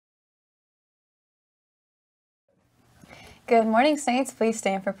Good morning, Saints. Please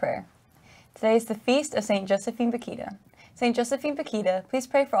stand for prayer. Today is the feast of St. Josephine Bakhita. St. Josephine Bakhita, please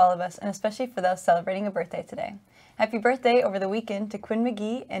pray for all of us, and especially for those celebrating a birthday today. Happy birthday over the weekend to Quinn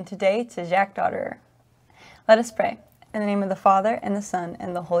McGee, and today to Jack Dodderer. Let us pray. In the name of the Father, and the Son,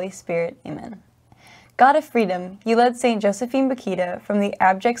 and the Holy Spirit. Amen. God of freedom, you led St. Josephine Bakhita from the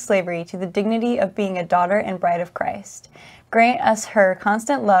abject slavery to the dignity of being a daughter and bride of Christ. Grant us her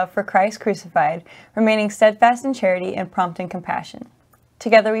constant love for Christ crucified, remaining steadfast in charity and prompt in compassion.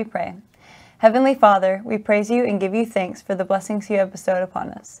 Together we pray. Heavenly Father, we praise you and give you thanks for the blessings you have bestowed upon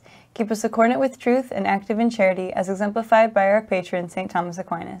us. Keep us accordant with truth and active in charity, as exemplified by our patron, St. Thomas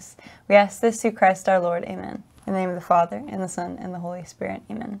Aquinas. We ask this through Christ our Lord. Amen. In the name of the Father, and the Son, and the Holy Spirit.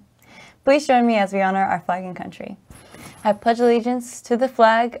 Amen. Please join me as we honor our flag and country. I pledge allegiance to the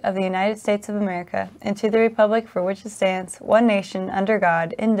flag of the United States of America and to the republic for which it stands, one nation, under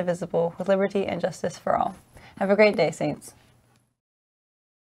God, indivisible, with liberty and justice for all. Have a great day, Saints.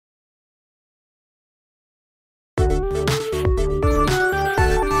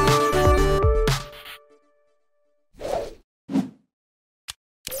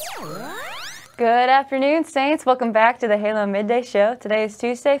 Good afternoon, Saints. Welcome back to the Halo Midday Show. Today is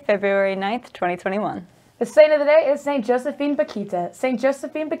Tuesday, February 9th, 2021. The saint of the day is St. Josephine Bakhita. St.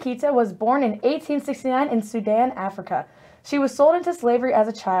 Josephine Bakhita was born in 1869 in Sudan, Africa. She was sold into slavery as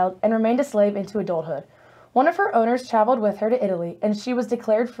a child and remained a slave into adulthood. One of her owners traveled with her to Italy, and she was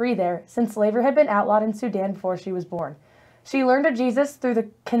declared free there, since slavery had been outlawed in Sudan before she was born. She learned of Jesus through the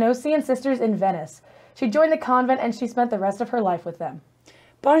Canossian sisters in Venice. She joined the convent, and she spent the rest of her life with them.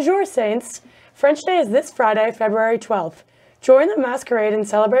 Bonjour, Saints. French Day is this Friday, February 12th. Join the masquerade and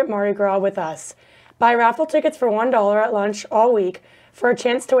celebrate Mardi Gras with us. Buy raffle tickets for $1 at lunch all week for a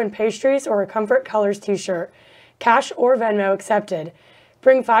chance to win pastries or a Comfort Colors t-shirt. Cash or Venmo accepted.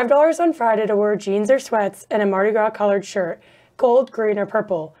 Bring $5 on Friday to wear jeans or sweats and a Mardi Gras colored shirt, gold, green, or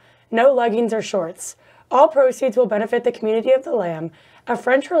purple. No leggings or shorts. All proceeds will benefit the Community of the Lamb, a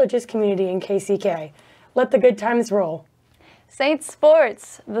French religious community in KCK. Let the good times roll. Saints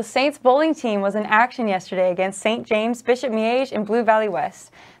Sports. The Saints bowling team was in action yesterday against St. James, Bishop Miege, and Blue Valley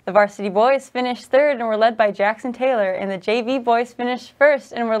West. The varsity boys finished third and were led by Jackson Taylor, and the JV boys finished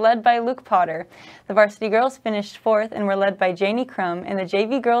first and were led by Luke Potter. The varsity girls finished fourth and were led by Janie Crum, and the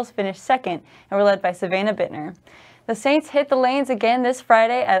JV girls finished second and were led by Savannah Bittner. The Saints hit the lanes again this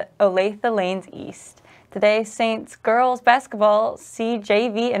Friday at Olathe Lanes East. Today, Saints girls basketball,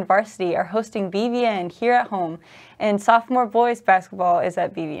 CJV, and varsity are hosting BVN here at home, and sophomore boys basketball is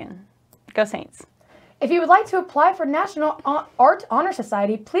at BVN. Go Saints! If you would like to apply for National Art Honor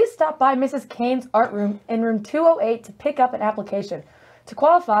Society, please stop by Mrs. Kane's Art Room in room 208 to pick up an application. To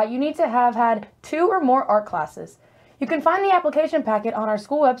qualify, you need to have had 2 or more art classes. You can find the application packet on our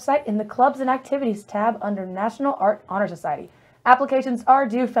school website in the Clubs and Activities tab under National Art Honor Society. Applications are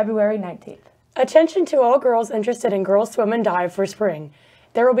due February 19th. Attention to all girls interested in Girls Swim and Dive for spring.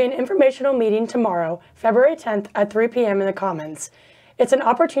 There will be an informational meeting tomorrow, February 10th at 3 p.m. in the Commons. It's an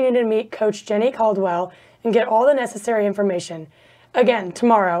opportunity to meet Coach Jenny Caldwell and get all the necessary information. Again,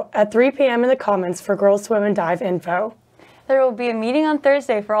 tomorrow at 3 p.m. in the Commons for Girls Swim and Dive info. There will be a meeting on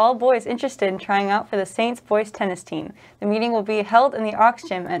Thursday for all boys interested in trying out for the Saints boys tennis team. The meeting will be held in the Aux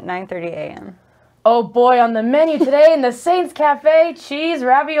Gym at 9:30 a.m. Oh boy, on the menu today in the Saints Cafe, cheese,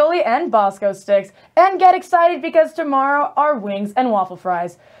 ravioli, and Bosco sticks. And get excited because tomorrow are wings and waffle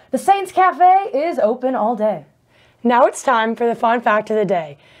fries. The Saints Cafe is open all day. Now it's time for the fun fact of the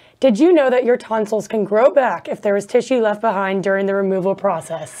day. Did you know that your tonsils can grow back if there is tissue left behind during the removal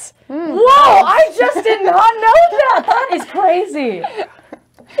process? Whoa, I just did not know that! That is crazy.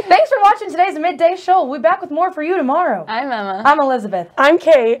 Thanks for watching today's Midday Show. We'll be back with more for you tomorrow. I'm Emma. I'm Elizabeth. I'm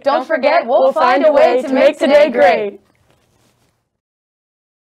Kate. Don't forget, we'll find a way to make today great.